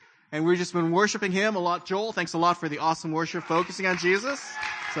And we've just been worshiping Him a lot. Joel, thanks a lot for the awesome worship focusing on Jesus.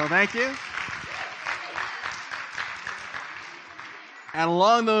 So thank you. And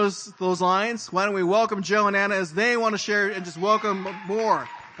along those lines, why don't we welcome Joe and Anna as they want to share and just welcome more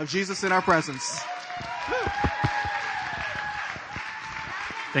of Jesus in our presence.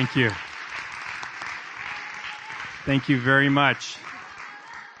 Thank you. Thank you very much.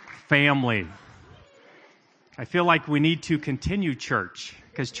 Family. I feel like we need to continue church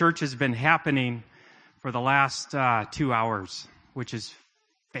because church has been happening for the last 2 hours, which is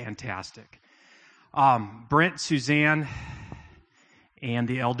fantastic. Brent, Suzanne, and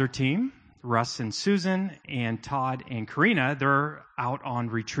the elder team, Russ and Susan, and Todd and Karina, they're out on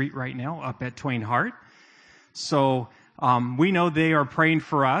retreat right now up at Twain Hart. So we know they are praying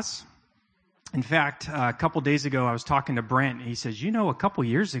for us. In fact, a couple days ago, I was talking to Brent, and he says, a couple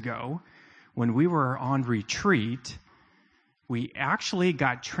years ago, when we were on retreat, we actually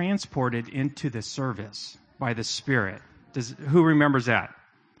got transported into the service by the Spirit. Who remembers that?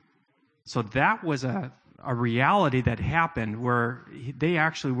 So that was a reality that happened where they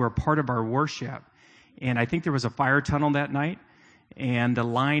actually were part of our worship. And I think there was a fire tunnel that night, and the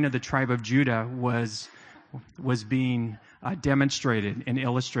line of the tribe of Judah was being demonstrated and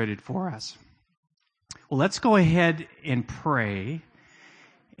illustrated for us. Well, let's go ahead and pray.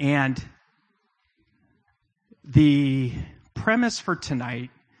 And the premise for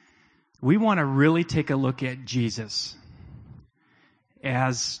tonight, we want to really take a look at Jesus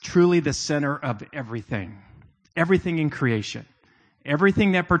as truly the center of everything in creation,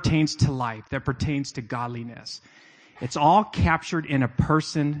 everything that pertains to life, that pertains to godliness. It's all captured in a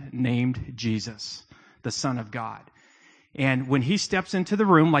person named Jesus, the Son of God. And when He steps into the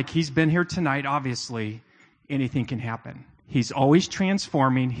room, like He's been here tonight, obviously, anything can happen. He's always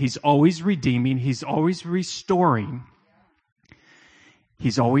transforming. He's always redeeming. He's always restoring.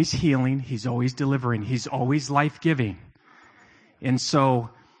 He's always healing. He's always delivering. He's always life-giving. And so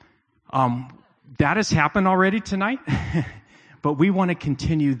that has happened already tonight, but we want to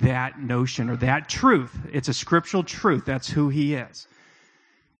continue that notion or that truth. It's a scriptural truth. That's who He is.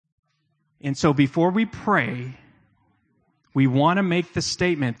 And so before we pray, we want to make the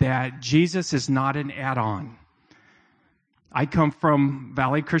statement that Jesus is not an add-on. I come from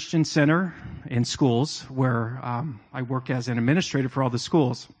Valley Christian Center in schools where I work as an administrator for all the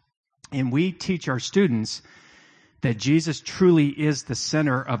schools. And we teach our students that Jesus truly is the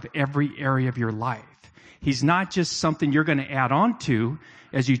center of every area of your life. He's not just something you're going to add on to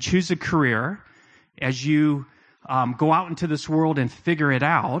as you choose a career, as you go out into this world and figure it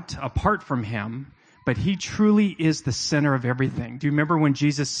out apart from Him, but He truly is the center of everything. Do you remember when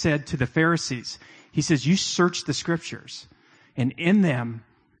Jesus said to the Pharisees, He says, you search the Scriptures, and in them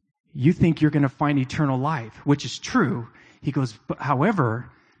you think you're going to find eternal life, which is true. He goes, but however,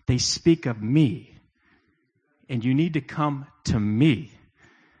 they speak of me. And you need to come to me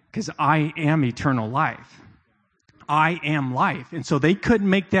because I am eternal life. I am life. And so they couldn't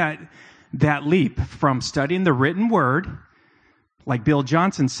make that leap from studying the written word. Like Bill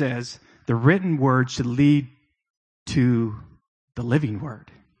Johnson says, the written word should lead to the living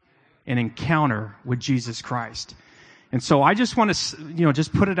word, an encounter with Jesus Christ. And so I just want to,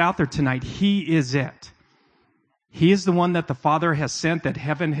 just put it out there tonight. He is it. He is the one that the Father has sent, that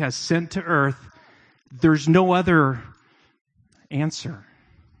heaven has sent to earth. There's no other answer.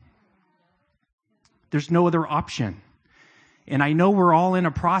 There's no other option. And I know we're all in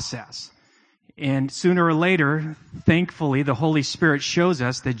a process. And sooner or later, thankfully, the Holy Spirit shows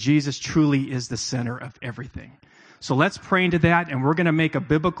us that Jesus truly is the center of everything. So let's pray into that, and we're going to make a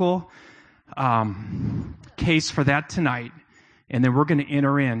biblical case for that tonight. And then we're going to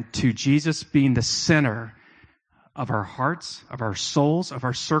enter into Jesus being the center of our hearts, of our souls, of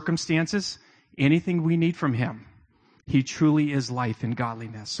our circumstances, anything we need from Him. He truly is life and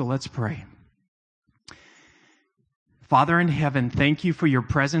godliness. So let's pray. Father in heaven, thank you for your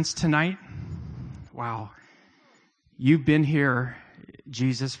presence tonight. Wow. You've been here,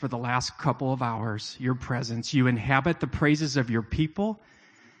 Jesus, for the last couple of hours, your presence. You inhabit the praises of your people,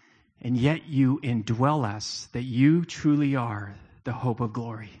 and yet you indwell us, that you truly are the hope of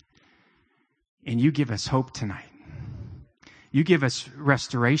glory. And you give us hope tonight. You give us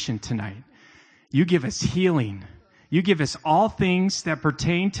restoration tonight. You give us healing. You give us all things that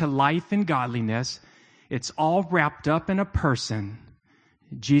pertain to life and godliness. It's all wrapped up in a person,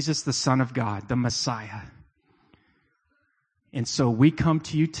 Jesus, the Son of God, the Messiah. And so we come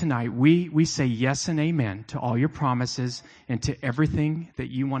to you tonight. We say yes and amen to all your promises and to everything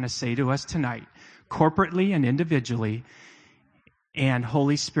that you want to say to us tonight, corporately and individually. And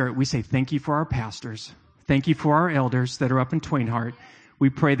Holy Spirit, we say thank you for our pastors. Thank you for our elders that are up in Twain Hart. We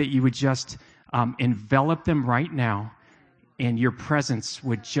pray that you would just envelop them right now, and your presence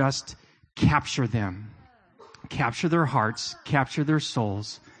would just capture them, capture their hearts, capture their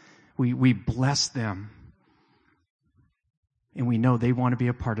souls. We bless them. And we know they want to be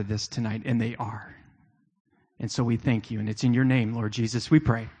a part of this tonight, and they are. And so we thank you, and it's in your name, Lord Jesus, we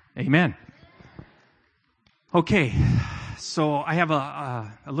pray. Amen. Okay, so I have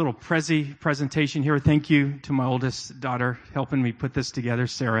a little presentation here. Thank you to my oldest daughter helping me put this together,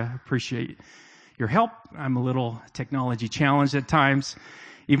 Sarah. Appreciate your help. I'm a little technology challenged at times.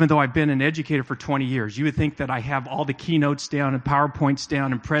 Even though I've been an educator for 20 years, you would think that I have all the keynotes down and PowerPoints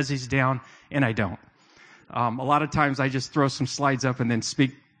down and Prezis down, and I don't. A lot of times I just throw some slides up and then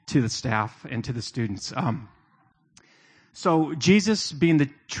speak to the staff and to the students. So Jesus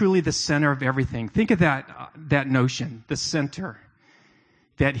being truly the center of everything. Think of that notion, the center,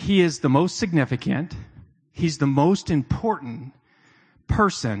 that he is the most significant. He's the most important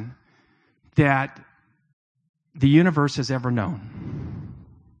person that the universe has ever known.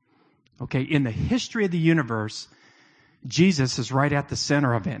 Okay, in the history of the universe, Jesus is right at the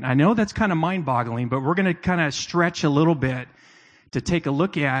center of it. And I know that's kind of mind-boggling, but we're going to kind of stretch a little bit to take a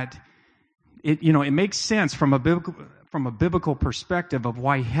look at it. You know, it makes sense from a biblical perspective of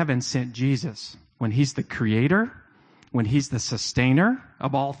why heaven sent Jesus. When he's the creator, when he's the sustainer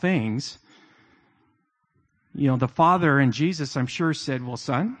of all things, you know, the Father and Jesus, I'm sure, said, well,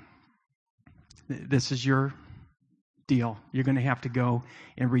 son, this is your deal. You're going to have to go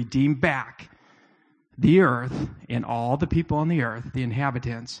and redeem back the earth and all the people on the earth, the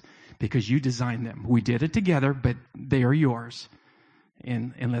inhabitants, because you designed them. We did it together, but they are yours.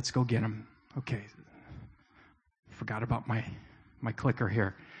 And let's go get them. Okay. Forgot about my clicker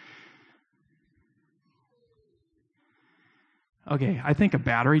here. Okay, I think a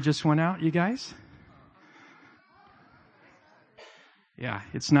battery just went out, you guys. Yeah,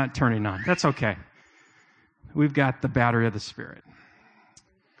 it's not turning on. That's okay. We've got the battery of the Spirit.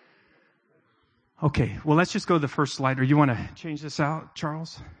 Okay, well, let's just go to the first slide. Or you want to change this out,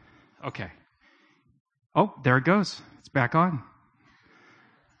 Charles? Okay. Oh, there it goes. It's back on.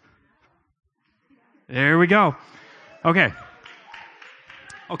 There we go. Okay.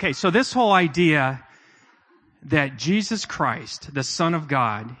 Okay, so this whole idea that Jesus Christ, the Son of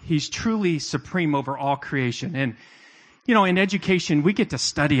God, he's truly supreme over all creation. And, you know, in education, we get to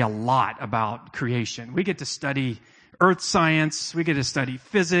study a lot about creation. We get to study earth science, we get to study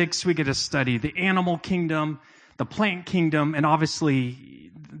physics, we get to study the animal kingdom, the plant kingdom, and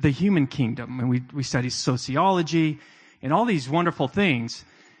obviously the human kingdom. And we study sociology and all these wonderful things.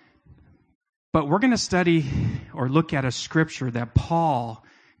 But we're going to study or look at a scripture that Paul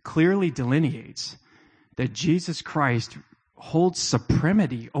clearly delineates that Jesus Christ holds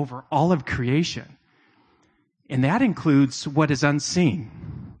supremacy over all of creation. And that includes what is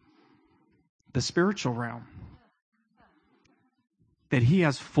unseen, the spiritual realm. That he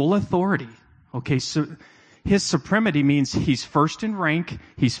has full authority. Okay, so his supremacy means he's first in rank,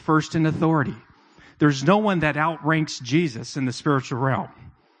 he's first in authority. There's no one that outranks Jesus in the spiritual realm.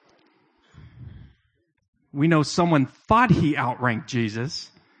 We know someone thought he outranked Jesus,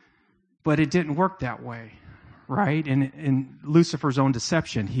 but it didn't work that way, right? In Lucifer's own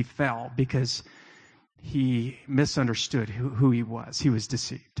deception, he fell because he misunderstood who he was. He was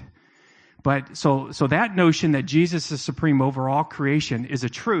deceived. But so that notion that Jesus is supreme over all creation is a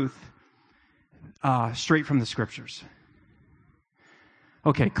truth straight from the scriptures.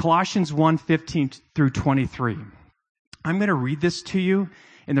 Okay, Colossians 1:15 through 23. I'm going to read this to you,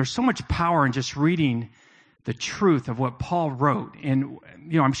 and there's so much power in just reading the truth of what Paul wrote. And,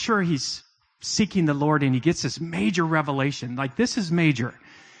 you know, I'm sure he's seeking the Lord and he gets this major revelation. Like, this is major.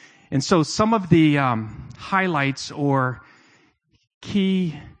 And so some of the highlights or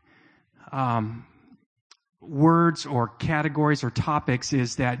key words or categories or topics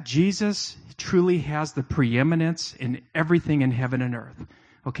is that Jesus truly has the preeminence in everything in heaven and earth.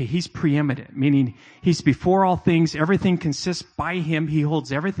 Okay, he's preeminent, meaning he's before all things. Everything consists by him. He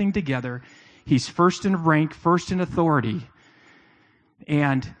holds everything together. He's first in rank, first in authority.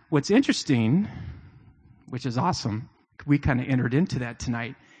 And what's interesting, which is awesome, we kind of entered into that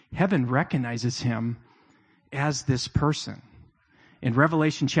tonight, heaven recognizes him as this person. In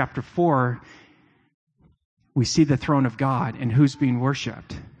Revelation chapter 4, we see the throne of God and who's being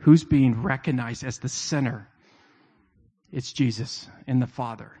worshipped, who's being recognized as the center. It's Jesus and the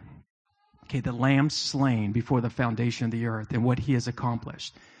Father. Okay, the Lamb slain before the foundation of the earth and what he has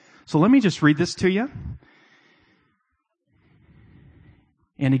accomplished. So let me just read this to you.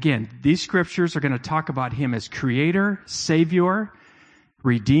 And again, these scriptures are going to talk about him as creator, savior,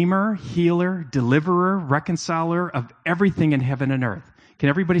 redeemer, healer, deliverer, reconciler of everything in heaven and earth. Can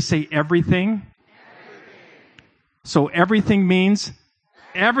everybody say everything? So everything means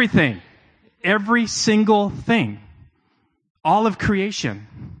everything. Every single thing. All of creation.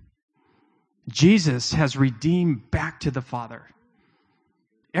 Jesus has redeemed back to the Father.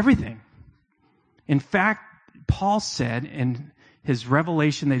 Everything. In fact, Paul said in his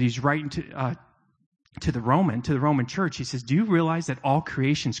revelation that he's writing to the Roman church, he says, do you realize that all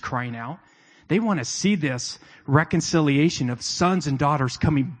creation's crying out? They want to see this reconciliation of sons and daughters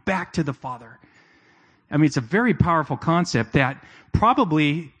coming back to the Father. I mean, it's a very powerful concept that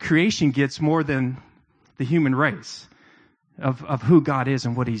probably creation gets more than the human race of who God is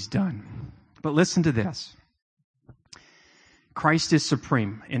and what He's done. But listen to this. Christ is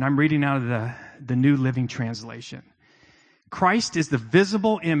supreme. And I'm reading out of the New Living Translation. Christ is the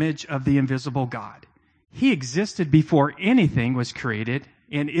visible image of the invisible God. He existed before anything was created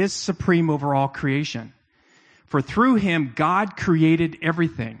and is supreme over all creation. For through Him, God created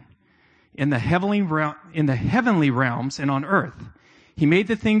everything in the heavenly realms and on earth. He made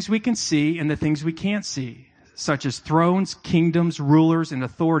the things we can see and the things we can't see, such as thrones, kingdoms, rulers, and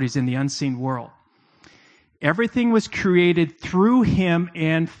authorities in the unseen world. Everything was created through Him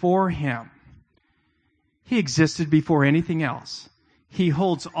and for Him. He existed before anything else. He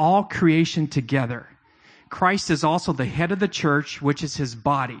holds all creation together. Christ is also the head of the church, which is His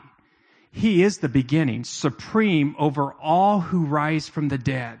body. He is the beginning, supreme over all who rise from the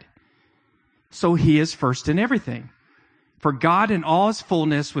dead. So He is first in everything. For God in all His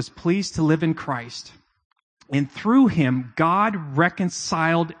fullness was pleased to live in Christ. And through Him, God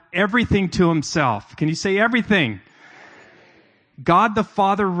reconciled everything to Himself. Can you say everything? God the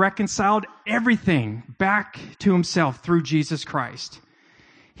Father reconciled everything back to Himself through Jesus Christ.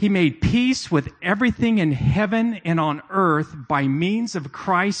 He made peace with everything in heaven and on earth by means of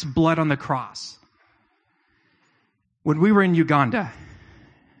Christ's blood on the cross. When we were in Uganda,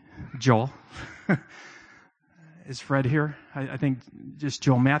 Joel, is Fred here? I think just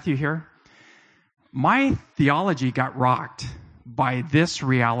Joel Matthew here. My theology got rocked by this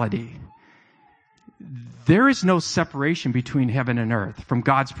reality. There is no separation between heaven and earth from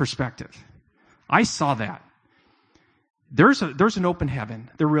God's perspective. I saw that. There's an open heaven.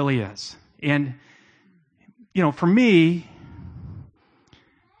 There really is. And, for me,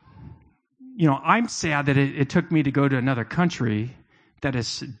 I'm sad that it took me to go to another country that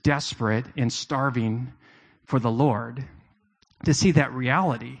is desperate and starving for the Lord to see that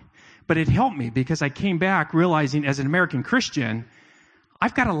reality. But it helped me because I came back realizing as an American Christian,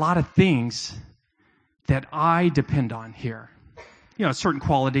 I've got a lot of things that I depend on here. A certain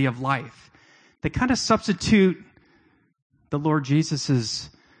quality of life. They kind of substitute the Lord His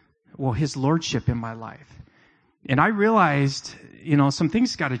Lordship in my life. And I realized, some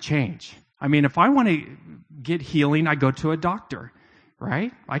things got to change. I mean, if I want to get healing, I go to a doctor,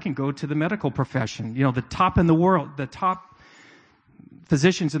 right? I can go to the medical profession. The top in the world, the top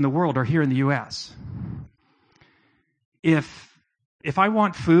physicians in the world are here in the U.S. If I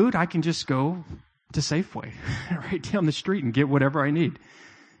want food, I can just go to Safeway right down the street and get whatever I need.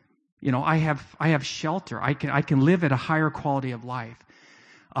 I have shelter. I can live at a higher quality of life.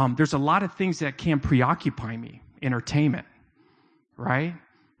 There's a lot of things that can preoccupy me. Entertainment, right?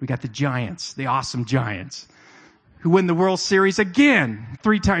 We got the Giants, the awesome Giants, who win the World Series again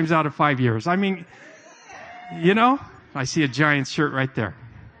 3 times out of 5 years. I mean, I see a Giants shirt right there.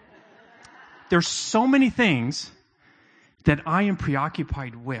 There's so many things that I am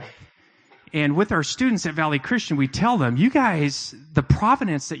preoccupied with. And with our students at Valley Christian, we tell them, you guys, the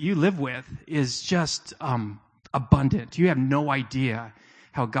providence that you live with is just abundant. You have no idea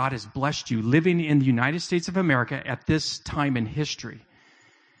how God has blessed you living in the United States of America at this time in history.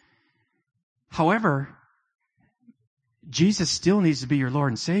 However, Jesus still needs to be your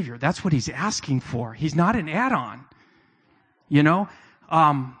Lord and Savior. That's what He's asking for. He's not an add-on. We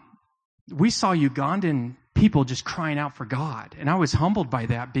saw Ugandan people just crying out for God. And I was humbled by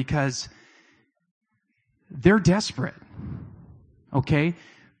that because they're desperate. Okay?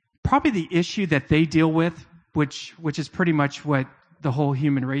 Probably the issue that they deal with, which is pretty much what the whole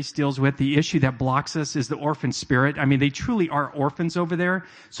human race deals with, the issue that blocks us is the orphan spirit. I mean, they truly are orphans over there,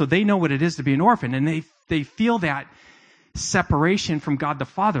 so they know what it is to be an orphan, and they feel that separation from God the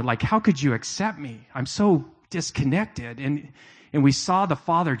Father. Like, how could you accept me? I'm so disconnected. And we saw the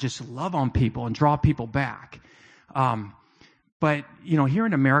Father just love on people and draw people back. But, here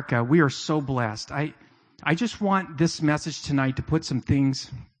in America, we are so blessed. I just want this message tonight to put some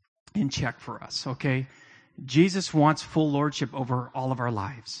things in check for us, okay? Jesus wants full lordship over all of our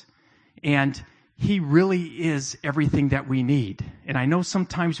lives. And He really is everything that we need. And I know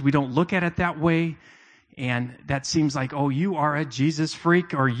sometimes we don't look at it that way. And that seems like, oh, you are a Jesus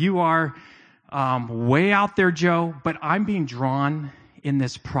freak, or you are way out there, Joe. But I'm being drawn in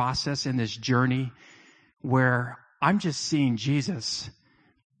this process, in this journey, where I'm just seeing Jesus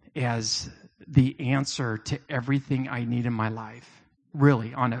as the answer to everything I need in my life,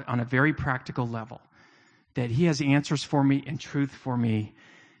 really, on a very practical level. That he has answers for me and truth for me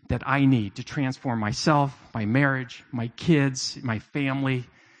that I need to transform myself, my marriage, my kids, my family.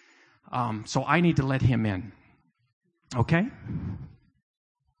 So I need to let him in. Okay?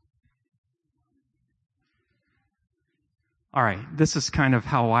 All right. This is kind of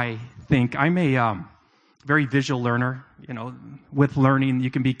how I think. I'm a very visual learner. With learning, you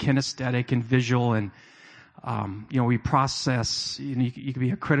can be kinesthetic and visual, and we process. You can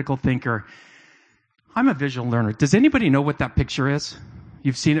be a critical thinker. I'm a visual learner. Does anybody know what that picture is?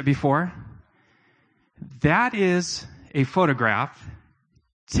 You've seen it before? That is a photograph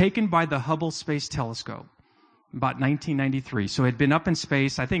taken by the Hubble Space Telescope about 1993. So it had been up in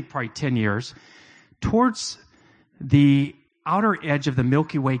space, I think probably 10 years, towards the outer edge of the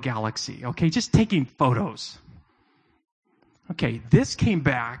Milky Way galaxy. Okay, just taking photos. Okay, this came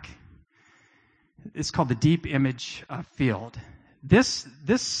back. It's called the deep image field. This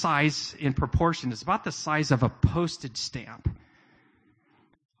size in proportion is about the size of a postage stamp.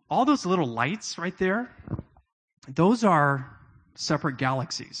 All those little lights right there, those are separate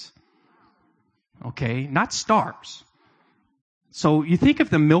galaxies. Okay, not stars. So you think of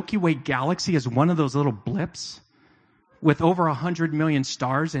the Milky Way galaxy as one of those little blips with over 100 million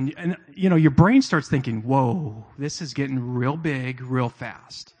stars, and your brain starts thinking, whoa, this is getting real big, real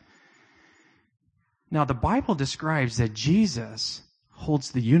fast. Now, the Bible describes that Jesus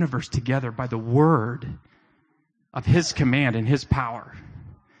holds the universe together by the word of his command and his power.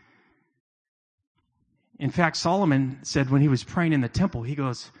 In fact, Solomon said when he was praying in the temple, he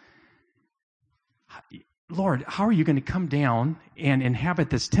goes, Lord, how are you going to come down and inhabit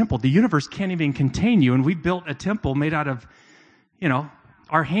this temple? The universe can't even contain you, and we built a temple made out of,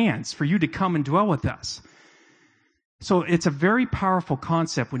 our hands for you to come and dwell with us. So it's a very powerful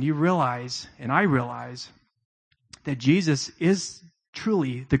concept when you realize, and I realize, that Jesus is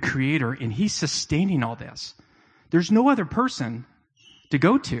truly the creator and he's sustaining all this. There's no other person to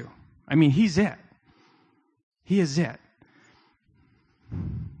go to. I mean, he's it. He is it.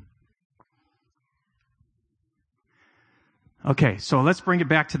 Okay, so let's bring it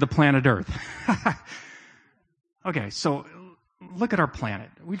back to the planet Earth. Okay, so look at our planet.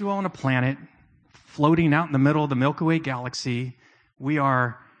 We dwell on a planet floating out in the middle of the Milky Way galaxy. We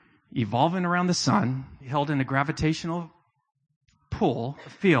are evolving around the sun, held in a gravitational pull,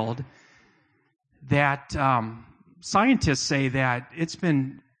 field, that scientists say that it's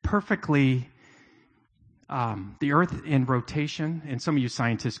been perfectly, the Earth in rotation, and some of you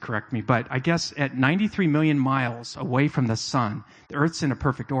scientists correct me, but I guess at 93 million miles away from the sun, the Earth's in a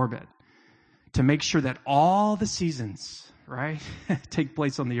perfect orbit to make sure that all the seasons, right, take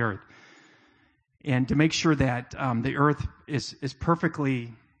place on the Earth. And to make sure that the Earth is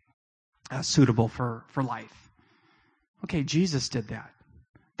perfectly suitable for life. Okay, Jesus did that.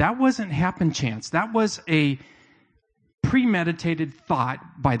 That wasn't happen chance. That was a premeditated thought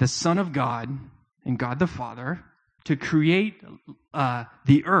by the Son of God and God the Father to create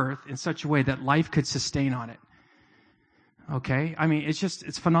the earth in such a way that life could sustain on it. Okay? I mean,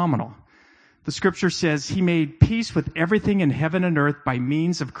 it's phenomenal. The scripture says he made peace with everything in heaven and earth by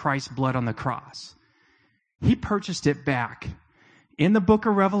means of Christ's blood on the cross. He purchased it back. In the book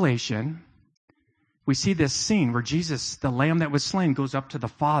of Revelation, we see this scene where Jesus, the lamb that was slain, goes up to the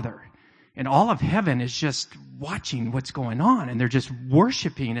Father. And all of heaven is just watching what's going on. And they're just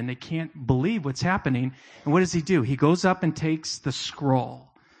worshiping and they can't believe what's happening. And what does he do? He goes up and takes the scroll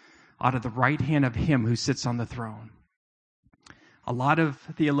out of the right hand of him who sits on the throne. A lot of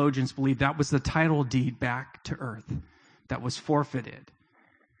theologians believe that was the title deed back to earth that was forfeited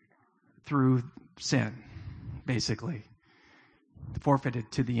through sin, basically.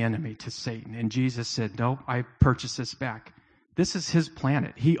 Forfeited to the enemy, to Satan. And Jesus said, no, I purchased this back. This is his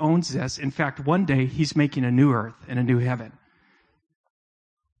planet. He owns this. In fact, one day he's making a new earth and a new heaven.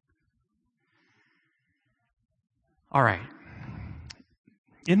 All right.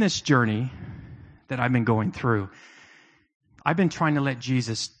 In this journey that I've been going through, I've been trying to let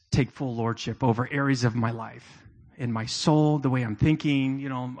Jesus take full lordship over areas of my life, in my soul, the way I'm thinking,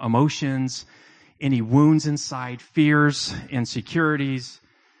 emotions, any wounds inside, fears, insecurities,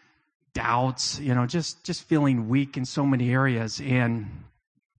 doubts, just feeling weak in so many areas. And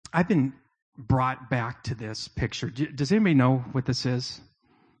I've been brought back to this picture. Does anybody know what this is?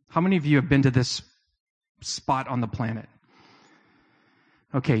 How many of you have been to this spot on the planet?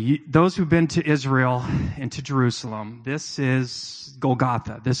 Okay, those who've been to Israel and to Jerusalem, this is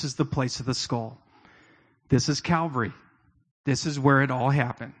Golgotha. This is the place of the skull. This is Calvary. This is where it all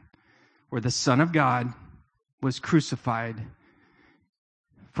happened, where the Son of God was crucified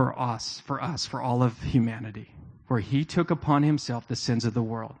for us, for all of humanity, where he took upon himself the sins of the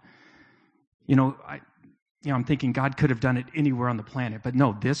world. I'm thinking God could have done it anywhere on the planet, but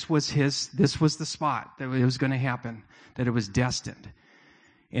no, this was the spot that it was going to happen, that it was destined.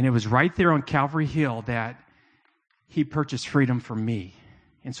 And it was right there on Calvary Hill that he purchased freedom for me.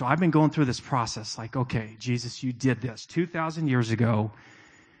 And so I've been going through this process like, okay, Jesus, you did this 2,000 years ago.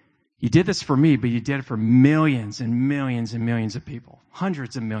 You did this for me, but you did it for millions and millions and millions of people,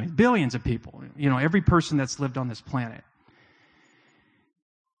 hundreds of millions, billions of people, every person that's lived on this planet.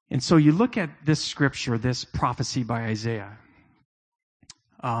 And so you look at this scripture, this prophecy by Isaiah.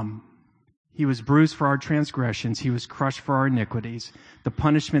 He was bruised for our transgressions. He was crushed for our iniquities. The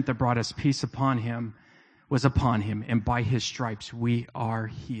punishment that brought us peace upon him was upon him. And by his stripes, we are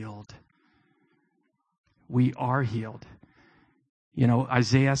healed. We are healed.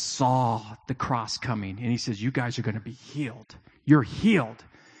 Isaiah saw the cross coming and he says, you guys are going to be healed. You're healed.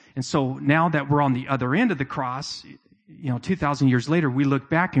 And so now that we're on the other end of the cross, 2,000 years later, we look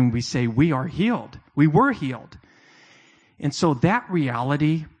back and we say, we are healed. We were healed. And so that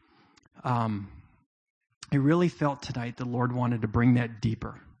reality, I really felt tonight the Lord wanted to bring that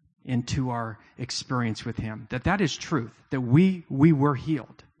deeper into our experience with him, that is truth, that we were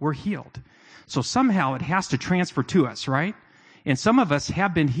healed. We're healed. So somehow it has to transfer to us, right? And some of us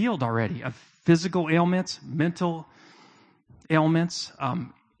have been healed already of physical ailments, mental ailments,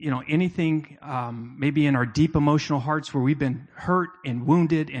 anything maybe in our deep emotional hearts where we've been hurt and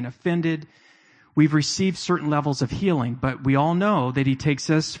wounded and offended. We've received certain levels of healing, but we all know that he takes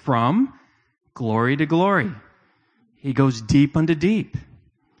us from glory to glory. He goes deep unto deep.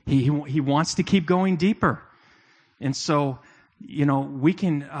 He wants to keep going deeper. And so, we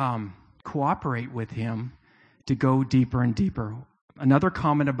can cooperate with him to go deeper and deeper. Another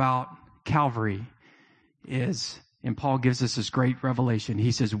comment about Calvary is, and Paul gives us this great revelation.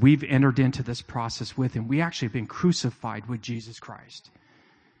 He says, we've entered into this process with him. We actually have been crucified with Jesus Christ.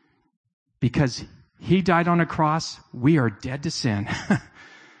 Because he died on a cross, we are dead to sin.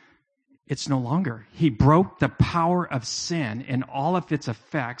 It's no longer. He broke the power of sin and all of its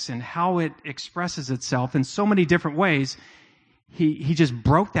effects and how it expresses itself in so many different ways. He just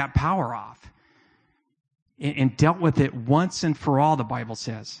broke that power off and dealt with it once and for all, the Bible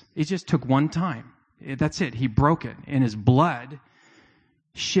says. It just took one time. That's it. He broke it. And his blood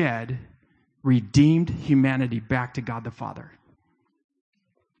shed redeemed humanity back to God the Father.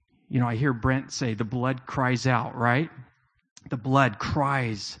 I hear Brent say the blood cries out, right? The blood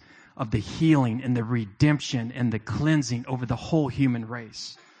cries of the healing and the redemption and the cleansing over the whole human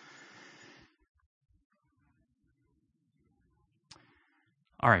race.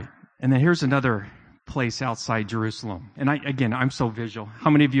 All right. And then here's another place outside Jerusalem. And I'm so visual. How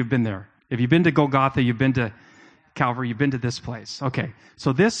many of you have been there? Have you been to Golgotha? You've been to Calvary? You've been to this place? Okay.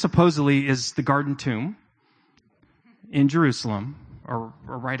 So this supposedly is the Garden Tomb in Jerusalem, or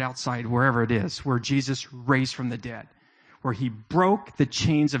right outside, wherever it is, where Jesus raised from the dead, where he broke the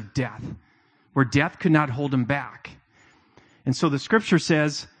chains of death, where death could not hold him back. And so the scripture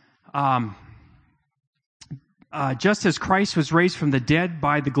says, just as Christ was raised from the dead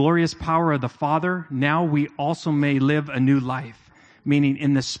by the glorious power of the Father, now we also may live a new life, meaning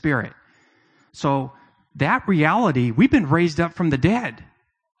in the Spirit. So that reality, we've been raised up from the dead.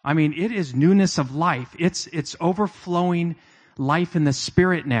 I mean, it is newness of life. It's overflowing life in the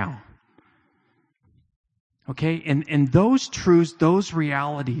Spirit now. Okay? And those truths, those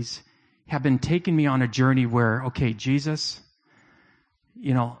realities have been taking me on a journey where, okay, Jesus,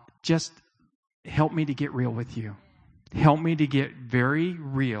 just help me to get real with you. Help me to get very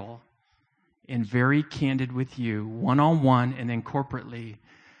real and very candid with you, one-on-one and then corporately,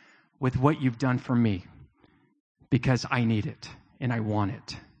 with what you've done for me, because I need it and I want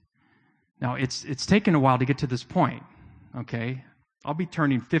it. Now, it's taken a while to get to this point, okay? I'll be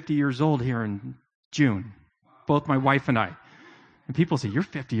turning 50 years old here in June, both my wife and I. And people say, you're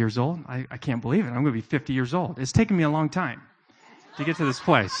 50 years old? I can't believe it. I'm going to be 50 years old. It's taken me a long time to get to this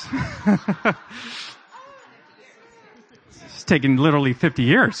place. It's taken literally 50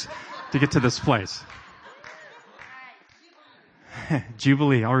 years to get to this place.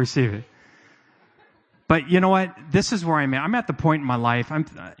 Jubilee, I'll receive it. But you know what? This is where I'm at. I'm at the point in my life. I'm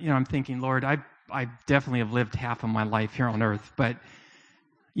thinking, Lord, I definitely have lived half of my life here on earth. But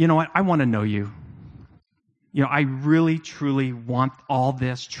you know what? I want to know you. I really, truly want all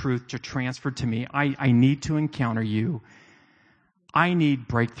this truth to transfer to me. I need to encounter you. I need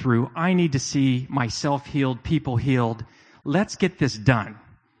breakthrough. I need to see myself healed, people healed. Let's get this done.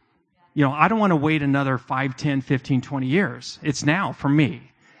 I don't want to wait another 5, 10, 15, 20 years. It's now for me.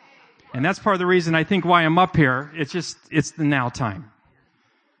 And that's part of the reason I think why I'm up here. It's the now time.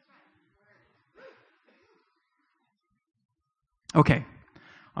 Okay.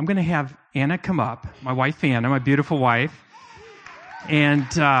 I'm going to have Anna come up, my wife Anna, my beautiful wife. And,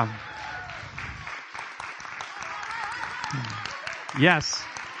 yes.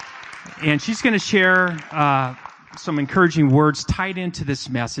 And she's going to share some encouraging words tied into this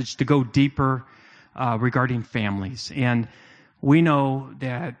message to go deeper regarding families. And we know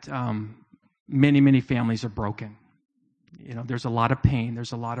that many, many families are broken. There's a lot of pain.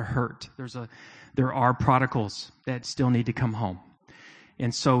 There's a lot of hurt. There are prodigals that still need to come home.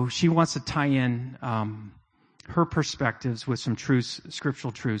 And so she wants to tie in her perspectives with some truths,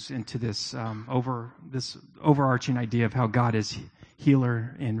 scriptural truths, into this overarching idea of how God is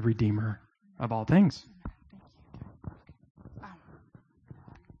healer and redeemer of all things.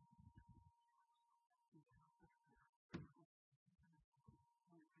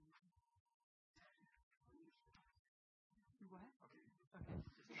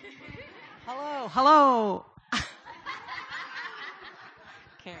 Hello.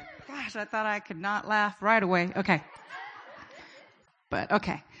 Okay. Gosh, I thought I could not laugh right away. Okay. But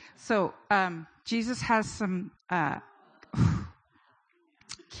okay. So, Jesus has some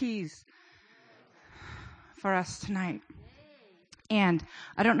keys for us tonight. And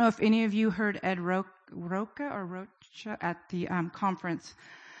I don't know if any of you heard Ed Rocha at the conference.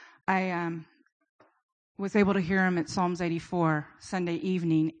 I was able to hear him at Psalms 84 Sunday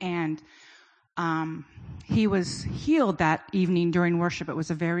evening, and he was healed that evening during worship. It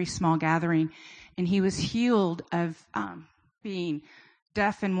was a very small gathering, and he was healed of being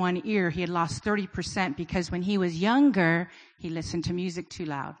deaf in one ear. He had lost 30% because when he was younger, he listened to music too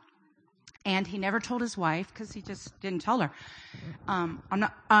loud. And he never told his wife because he just didn't tell her.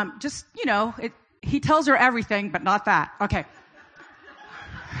 He tells her everything, but not that. Okay.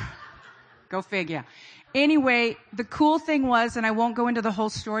 Go figure. Anyway, the cool thing was, and I won't go into the whole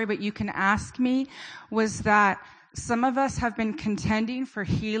story, but you can ask me, was that some of us have been contending for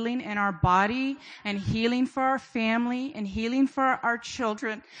healing in our body and healing for our family and healing for our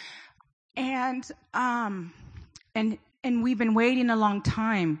children. And we've been waiting a long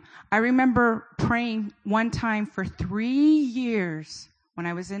time. I remember praying one time for 3 years when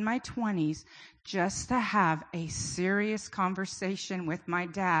I was in my 20s just to have a serious conversation with my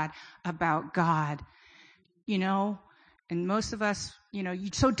dad about God. And most of us,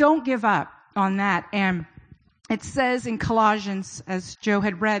 so don't give up on that. And it says in Colossians, as Joe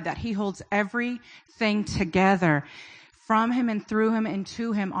had read, that he holds everything together. From him and through him and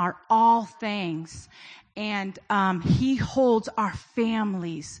to him are all things. And he holds our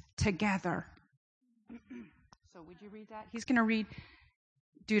families together. So would you read that? He's going to read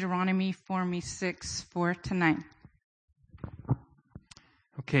Deuteronomy 4:6-9.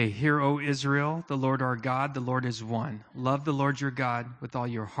 Okay, hear, O Israel, the Lord our God, the Lord is one. Love the Lord your God with all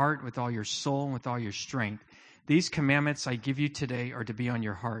your heart, with all your soul, and with all your strength. These commandments I give you today are to be on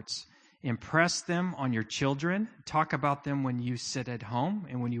your hearts. Impress them on your children. Talk about them when you sit at home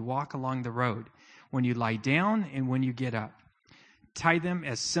and when you walk along the road, when you lie down and when you get up. Tie them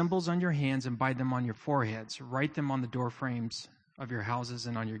as symbols on your hands and bind them on your foreheads. Write them on the door frames of your houses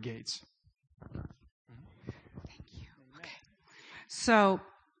and on your gates. Thank you. Okay. So,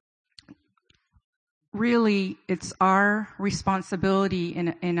 really, it's our responsibility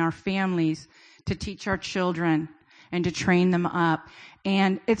in our families to teach our children and to train them up.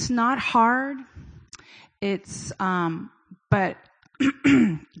 And it's not hard. It's, but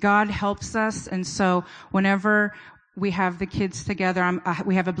God helps us. And so whenever we have the kids together,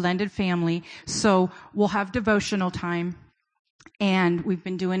 we have a blended family. So we'll have devotional time. And we've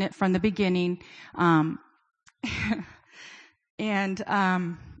been doing it from the beginning.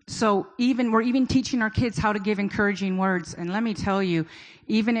 So we're even teaching our kids how to give encouraging words. And let me tell you,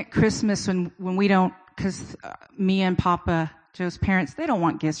 even at Christmas when we don't, because me and Papa, Joe's parents, they don't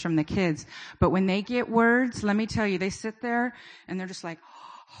want gifts from the kids. But when they get words, let me tell you, they sit there and they're just like,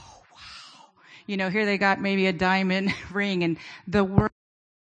 oh, wow. Here they got maybe a diamond ring and the word.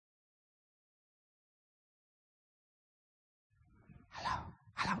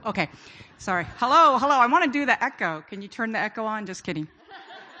 Hello. Okay. Sorry. Hello. I want to do the echo. Can you turn the echo on? Just kidding.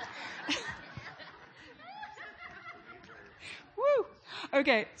 Woo.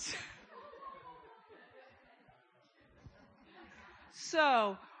 Okay.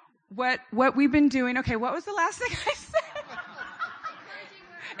 So, what we've been doing, okay, what was the last thing I said?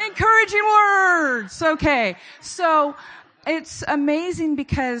 Encouraging words. Okay. So, it's amazing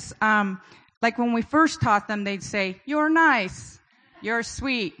because, like when we first taught them, they'd say, "You're nice. You're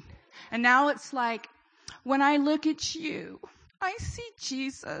sweet." And now it's like, when I look at you, I see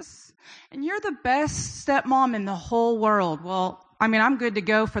Jesus. And you're the best stepmom in the whole world. Well, I mean, I'm good to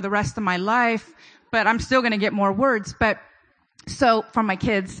go for the rest of my life, but I'm still going to get more words. But so from my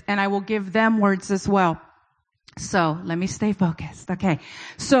kids, and I will give them words as well. So let me stay focused. Okay.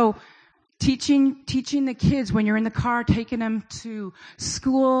 So teaching the kids when you're in the car, taking them to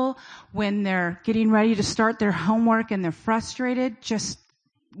school, when they're getting ready to start their homework and they're frustrated,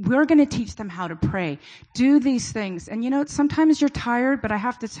 we're going to teach them how to pray. Do these things. And sometimes you're tired, but I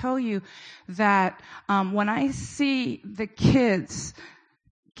have to tell you that when I see the kids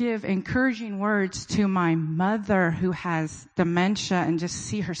give encouraging words to my mother who has dementia and just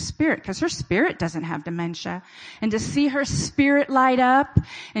see her spirit, because her spirit doesn't have dementia, and to see her spirit light up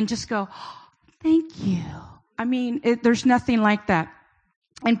and just go, "Oh, thank you." I mean, there's nothing like that.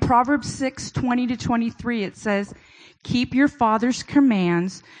 In Proverbs 6:20-23, it says, "Keep your father's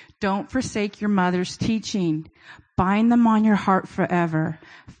commands. Don't forsake your mother's teaching. Bind them on your heart forever.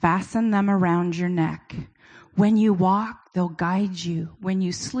 Fasten them around your neck. When you walk, they'll guide you. When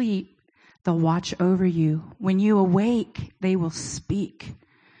you sleep, they'll watch over you. When you awake, they will speak.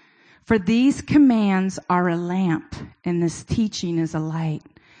 For these commands are a lamp, and this teaching is a light."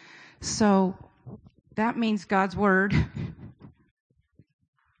 So that means God's word.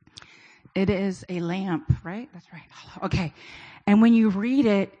 It is a lamp, right? That's right. Okay. And when you read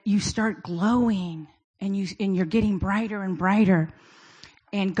it, you start glowing and you're getting brighter and brighter.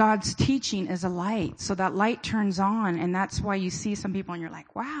 And God's teaching is a light. So that light turns on, and that's why you see some people and you're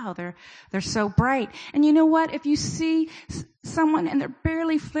like, wow, they're so bright. And you know what? If you see someone and they're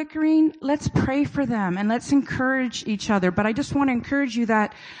barely flickering, let's pray for them and let's encourage each other. But I just want to encourage you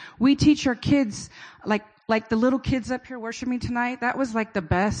that we teach our kids, like the little kids up here worshiping tonight. That was like the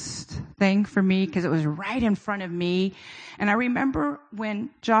best thing for me because it was right in front of me. And I remember when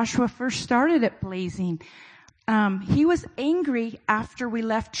Joshua first started at Blazing, he was angry after we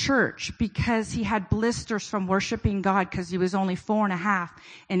left church because he had blisters from worshiping God because he was only 4.5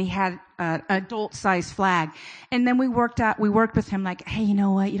 and he had an adult-sized flag. And then we worked with him like, hey, you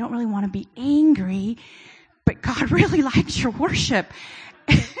know what? You don't really want to be angry, but God really likes your worship.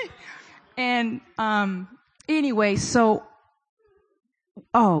 And anyway, so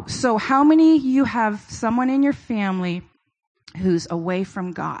how many of you have someone in your family who's away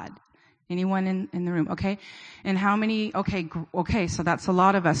from God? Anyone in the room? Okay. And how many? Okay. So that's a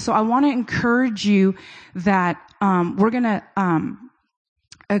lot of us. So I want to encourage you that, we're going to,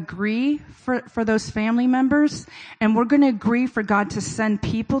 agree for those family members, and we're going to agree for God to send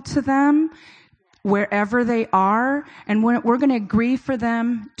people to them wherever they are. And we're going to agree for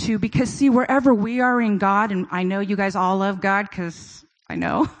them to, because see, wherever we are in God, and I know you guys all love God because I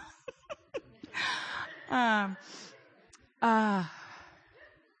know.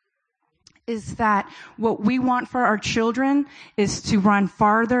 Is that what we want for our children is to run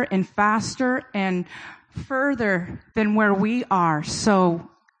farther and faster and further than where we are. So,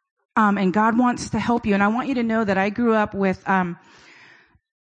 and God wants to help you. And I want you to know that I grew up with,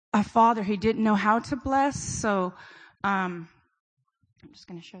 a father who didn't know how to bless. So, I'm just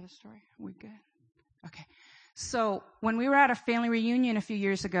going to share the story. Are we good? Okay. So when we were at a family reunion a few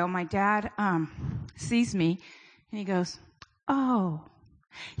years ago, my dad, sees me and he goes, "Oh,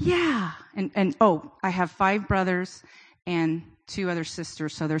 yeah." And I have 5 brothers and 2 other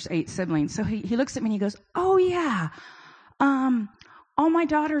sisters. So there's 8 siblings. So he looks at me and he goes, "Oh yeah. All my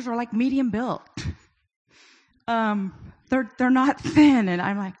daughters are like medium built. They're not thin." And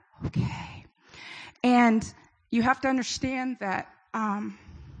I'm like, okay. And you have to understand that,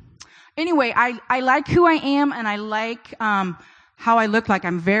 anyway, I like who I am and I like, how I look like.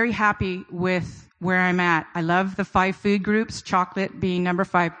 I'm very happy with where I'm at. I love the 5 food groups, chocolate being number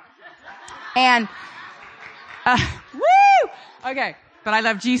 5. And, woo! Okay. But I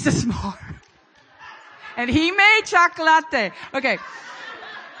love Jesus more. And he made chocolate. Okay.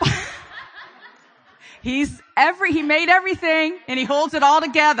 He made everything and he holds it all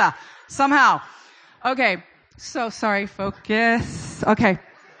together somehow. Okay. So sorry, focus. Okay.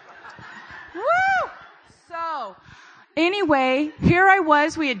 Woo! So anyway, here I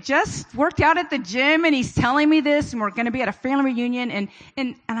was. We had just worked out at the gym and he's telling me this and we're going to be at a family reunion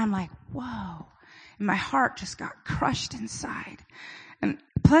and I'm like, whoa. And my heart just got crushed inside. And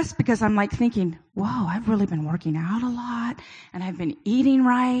plus because I'm like thinking, whoa, I've really been working out a lot and I've been eating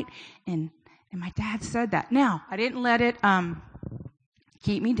right. And my dad said that. Now, I didn't let it,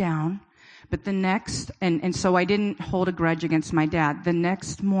 keep me down, but the next, and so I didn't hold a grudge against my dad. The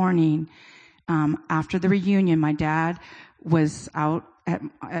next morning, after the reunion, my dad was out at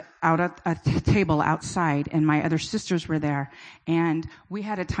a table outside, and my other sisters were there, and we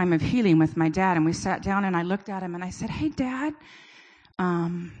had a time of healing with my dad, and we sat down, and I looked at him and I said, "Hey, Dad,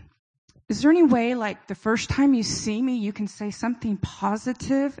 is there any way, like, the first time you see me, you can say something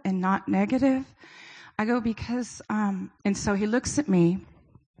positive and not negative?" I go, because, and so he looks at me,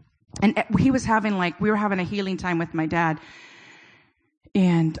 and we were having a healing time with my dad.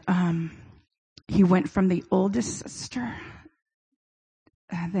 And, he went from the oldest sister,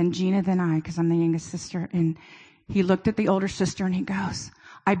 then Gina, then I, because I'm the youngest sister. And he looked at the older sister and he goes,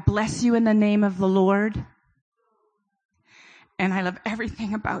 "I bless you in the name of the Lord. And I love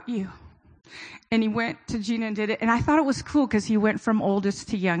everything about you." And he went to Gina and did it. And I thought it was cool because he went from oldest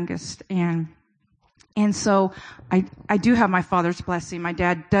to youngest. And so I do have my father's blessing. My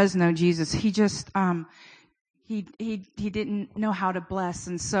dad does know Jesus. He just, he didn't know how to bless.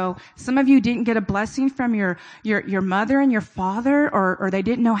 And so some of you didn't get a blessing from your mother and your father, or they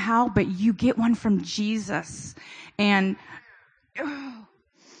didn't know how, but you get one from Jesus. And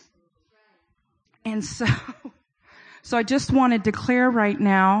so I just want to declare right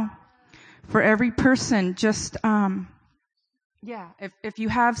now for every person, just, if you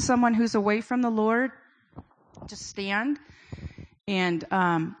have someone who's away from the Lord, just stand. And,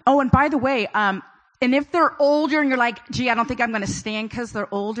 and by the way, and if they're older and you're like, "Gee, I don't think I'm going to stand because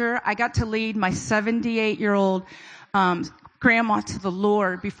they're older," I got to lead my 78-year-old grandma to the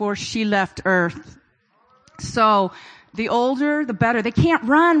Lord before she left Earth. So the older, the better. They can't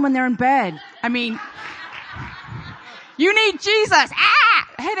run when they're in bed. I mean, you need Jesus.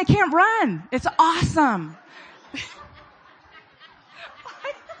 Hey, they can't run. It's awesome.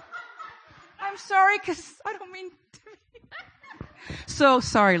 I'm sorry, because I don't mean to be. So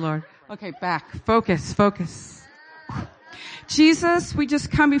sorry, Lord. Okay, back. Focus. Jesus, we just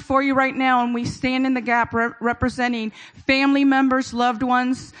come before you right now, and we stand in the gap representing family members, loved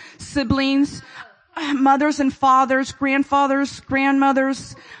ones, siblings, mothers and fathers, grandfathers,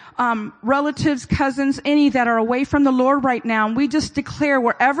 grandmothers, relatives, cousins, any that are away from the Lord right now. And we just declare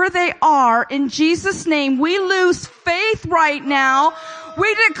wherever they are, in Jesus' name, we lose faith right now.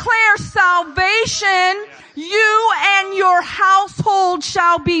 We declare salvation. You and your household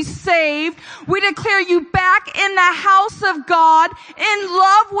shall be saved. We declare you back in the house of God, in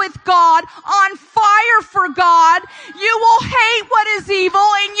love with God, on fire for God. You will hate what is evil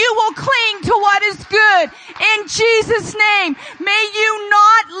and you will cling to what is good. In Jesus' name, may you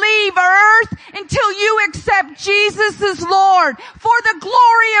not leave earth until you accept Jesus as Lord. For the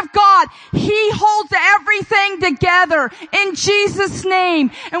glory of God, He holds everything together in Jesus'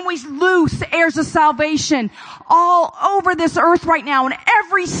 name. And we loose heirs of salvation all over this earth right now, in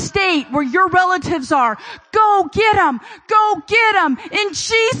every state where your relatives are. Go get them. Go get them. In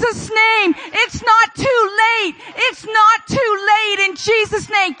Jesus' name. It's not too late. It's not too late. In Jesus'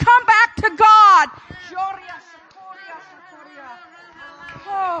 name. Come back to God.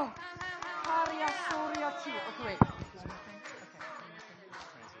 Oh. Okay, wait.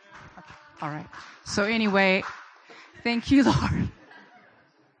 All right. So anyway, thank you, Lord,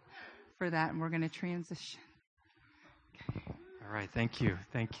 for that. And we're going to transition. All right. Thank you.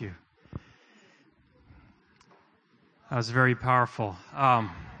 That was very powerful.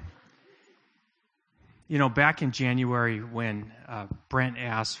 Back in January when Brent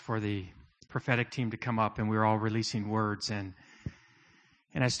asked for the prophetic team to come up and we were all releasing words, and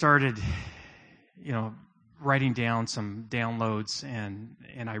I started, writing down some downloads,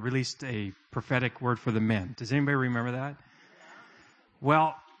 and I released a prophetic word for the men. Does anybody remember that?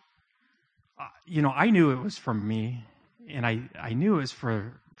 Well, I knew it was from me, and I knew it was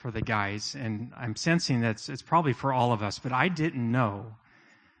for the guys, and I'm sensing that it's probably for all of us, but I didn't know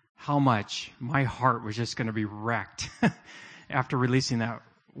how much my heart was just going to be wrecked after releasing that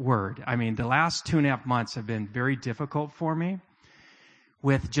word. I mean, the last 2.5 months have been very difficult for me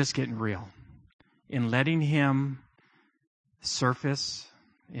with just getting real, in letting Him surface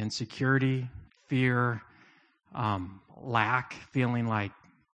insecurity, fear, lack, feeling like,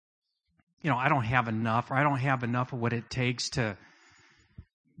 I don't have enough, or I don't have enough of what it takes to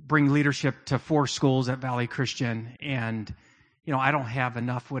bring leadership to 4 schools at Valley Christian, and I don't have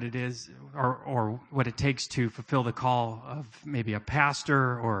enough what it is or what it takes to fulfill the call of maybe a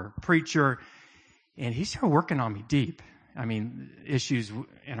pastor or a preacher. And He started working on me deep. I mean, issues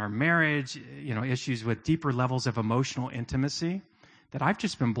in our marriage, issues with deeper levels of emotional intimacy that I've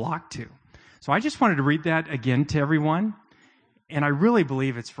just been blocked to. So I just wanted to read that again to everyone. And I really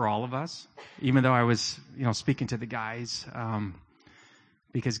believe it's for all of us, even though I was, speaking to the guys,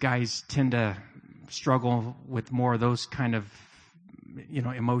 because guys tend to struggle with more of those kind of,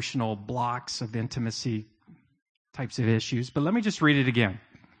 emotional blocks of intimacy types of issues. But let me just read it again.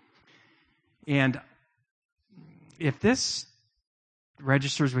 And if this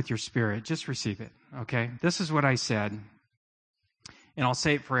registers with your spirit, just receive it, okay? This is what I said, and I'll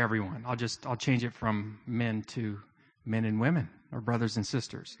say it for everyone. I'll change it from men to men and women, or brothers and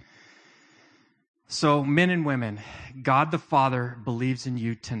sisters. So, men and women, God the Father believes in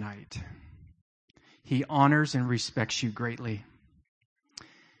you tonight. He honors and respects you greatly.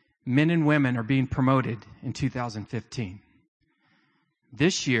 Men and women are being promoted in 2015.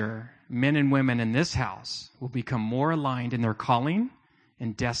 This year, men and women in this house will become more aligned in their calling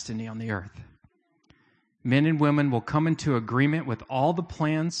and destiny on the earth. Men and women will come into agreement with all the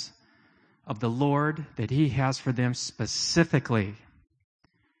plans of the Lord that He has for them specifically.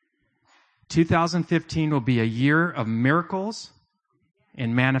 2015 will be a year of miracles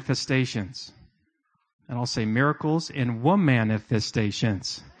and manifestations. And I'll say miracles and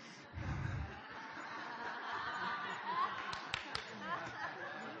woman-manifestations.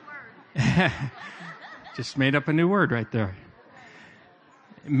 Just made up a new word right there.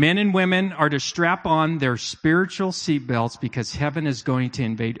 Men and women are to strap on their spiritual seatbelts because heaven is going to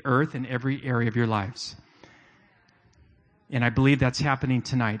invade earth in every area of your lives. And I believe that's happening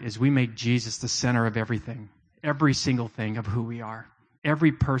tonight as we make Jesus the center of everything, every single thing of who we are,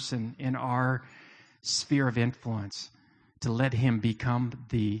 every person in our sphere of influence, to let Him become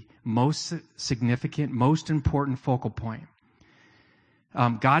the most significant, most important focal point.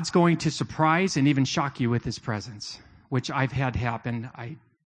 God's going to surprise and even shock you with His presence, which I've had happen,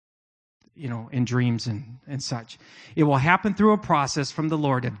 in dreams and such. It will happen through a process from the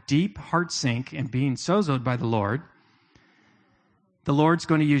Lord of deep heart sink and being sozoed by the Lord. The Lord's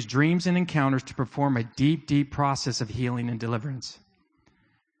going to use dreams and encounters to perform a deep, deep process of healing and deliverance.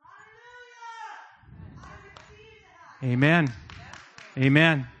 Amen.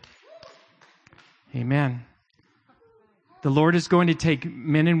 Amen. Amen. The Lord is going to take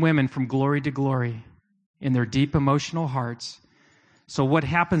men and women from glory to glory in their deep emotional hearts. So what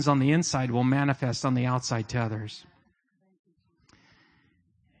happens on the inside will manifest on the outside to others.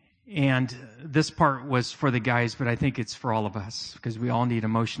 And this part was for the guys, but I think it's for all of us because we all need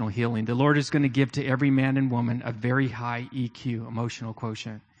emotional healing. The Lord is going to give to every man and woman a very high EQ, emotional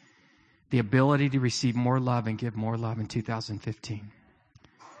quotient, the ability to receive more love and give more love in 2015.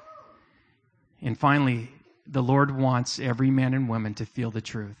 And finally, the Lord wants every man and woman to feel the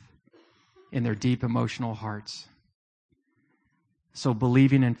truth in their deep emotional hearts. So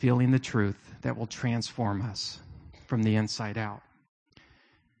believing and feeling the truth that will transform us from the inside out.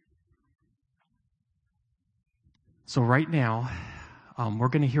 So right now, we're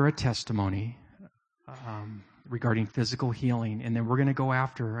going to hear a testimony regarding physical healing, and then we're going to go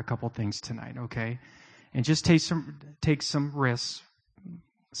after a couple things tonight, okay? And just take some risks,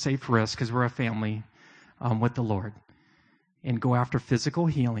 safe risks, because we're a family with the Lord, and go after physical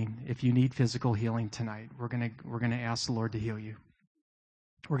healing. If you need physical healing tonight, we're gonna ask the Lord to heal you.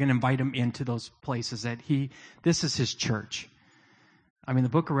 We're going to invite Him into those places that this is His church. I mean, the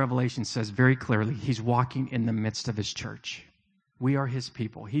book of Revelation says very clearly He's walking in the midst of His church. We are His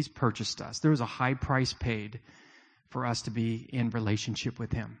people. He's purchased us. There was a high price paid for us to be in relationship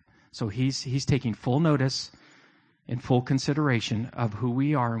with Him. So He's taking full notice and full consideration of who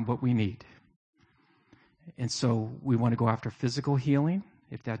we are and what we need. And so we want to go after physical healing.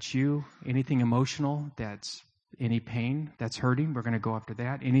 If that's you, anything emotional, that's any pain that's hurting, we're going to go after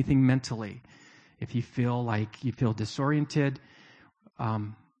that. Anything mentally, if you feel like you feel disoriented, we're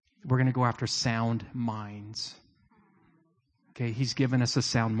going to go after sound minds. Okay, He's given us a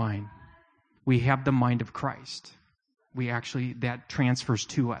sound mind. We have the mind of Christ. That transfers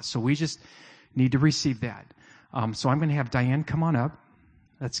to us. So we just need to receive that. So I'm going to have Diane come on up.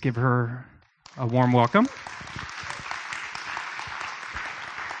 Let's give her a warm welcome.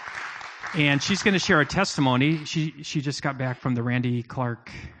 And she's going to share a testimony. She just got back from the Randy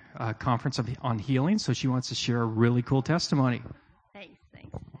Clark conference on healing, so she wants to share a really cool testimony. Thanks.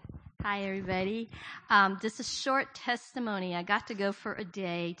 Hi, everybody. Just a short testimony. I got to go for a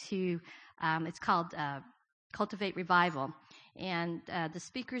day to, it's called Cultivate Revival. And the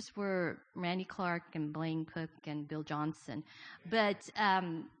speakers were Randy Clark and Blaine Cook and Bill Johnson. But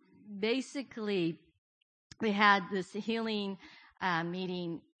basically, we had this healing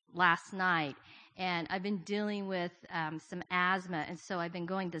meeting last night, and I've been dealing with some asthma, and so I've been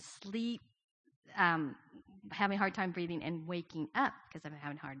going to sleep, having a hard time breathing and waking up because I'm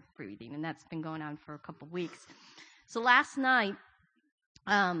having hard breathing, and that's been going on for a couple of weeks. So last night,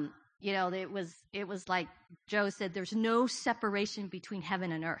 it was like Joe said, there's no separation between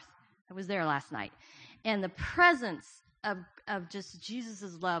heaven and earth. I was there last night, and the presence of just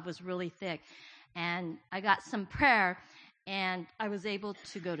Jesus' love was really thick. And I got some prayer, and I was able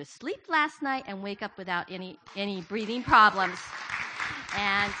to go to sleep last night and wake up without any breathing problems.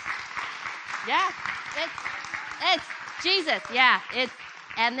 And yeah, it's Jesus. Yeah,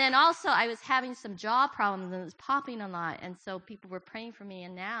 and then also I was having some jaw problems, and it was popping a lot, and so people were praying for me,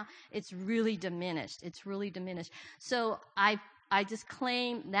 and now it's really diminished. So I just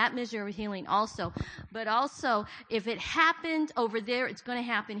claim that measure of healing also. But also, if it happened over there, it's going to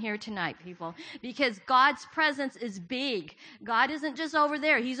happen here tonight, people. Because God's presence is big. God isn't just over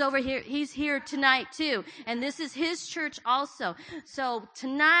there. He's over here. He's here tonight, too. And this is His church also. So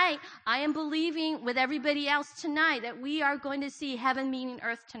tonight, I am believing with everybody else tonight that we are going to see heaven meeting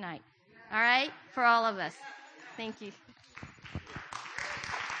earth tonight. All right? For all of us. Thank you.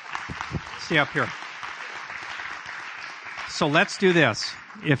 Stay up here. So let's do this.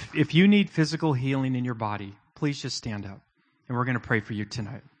 If you need physical healing in your body, please just stand up. And we're going to pray for you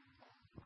tonight.